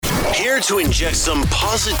Here to inject some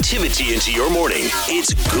positivity into your morning.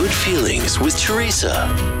 It's Good Feelings with Teresa.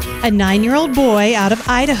 A 9-year-old boy out of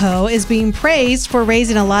Idaho is being praised for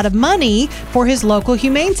raising a lot of money for his local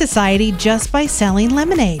humane society just by selling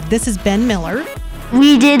lemonade. This is Ben Miller.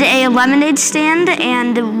 We did a lemonade stand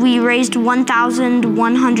and we raised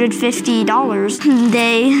 $1,150.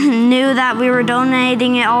 They knew that we were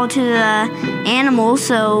donating it all to the animals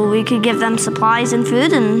so we could give them supplies and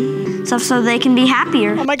food and stuff so they can be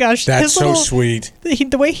happier. Oh my gosh. That's so sweet.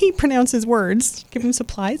 The way he pronounces words, give them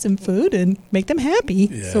supplies and food and make them happy.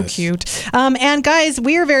 Yes. So cute. And guys,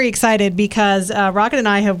 we are very excited because Rocket and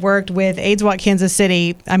I have worked with AIDS Walk Kansas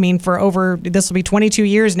City, for this will be 22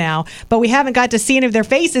 years now, but we haven't got to see any of their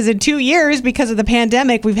faces in 2 years because of the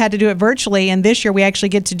pandemic. We've had to do it virtually, and this year we actually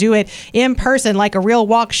get to do it in person like a real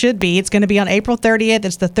walk should be. It's going to be on April 30th.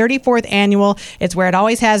 It's the 34th annual. It's where it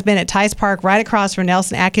always has been at Tice Park, right across from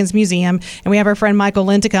Nelson Atkins Museum. And we have our friend Michael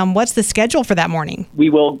Linticum. What's the schedule for that morning? We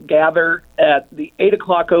will gather at the 8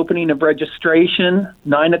 o'clock opening of registration.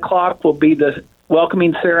 9 o'clock will be the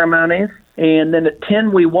welcoming ceremonies. And then at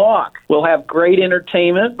 10 we walk. We'll have great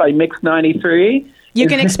entertainment by Mix 93. You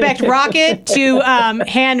can expect Rocket to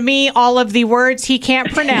hand me all of the words he can't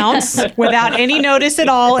pronounce without any notice at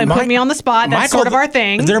all and put me on the spot. That's Michael, sort of our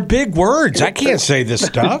thing. They're big words. I can't say this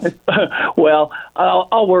stuff. Well,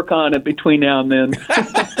 I'll work on it between now and then.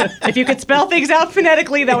 If you could spell things out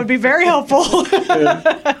phonetically, that would be very helpful.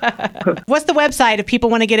 What's the website if people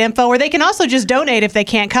want to get info? Or they can also just donate if they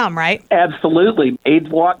can't come, right? Absolutely.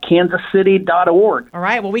 AIDSWalkKansasCity.org. All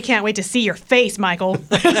right. Well, we can't wait to see your face, Michael.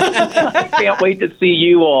 Can't wait to see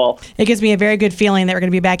you all. It gives me a very good feeling that we're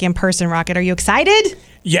going to be back in person, Rocket. Are you excited?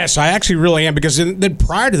 Yes, I actually really am, because then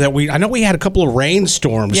prior to that, I know we had a couple of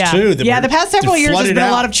rainstorms too. The past several years there's been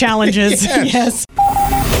a lot of challenges. Yes. Yes.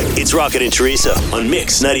 It's Rocket and Teresa on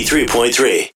Mix 93.3.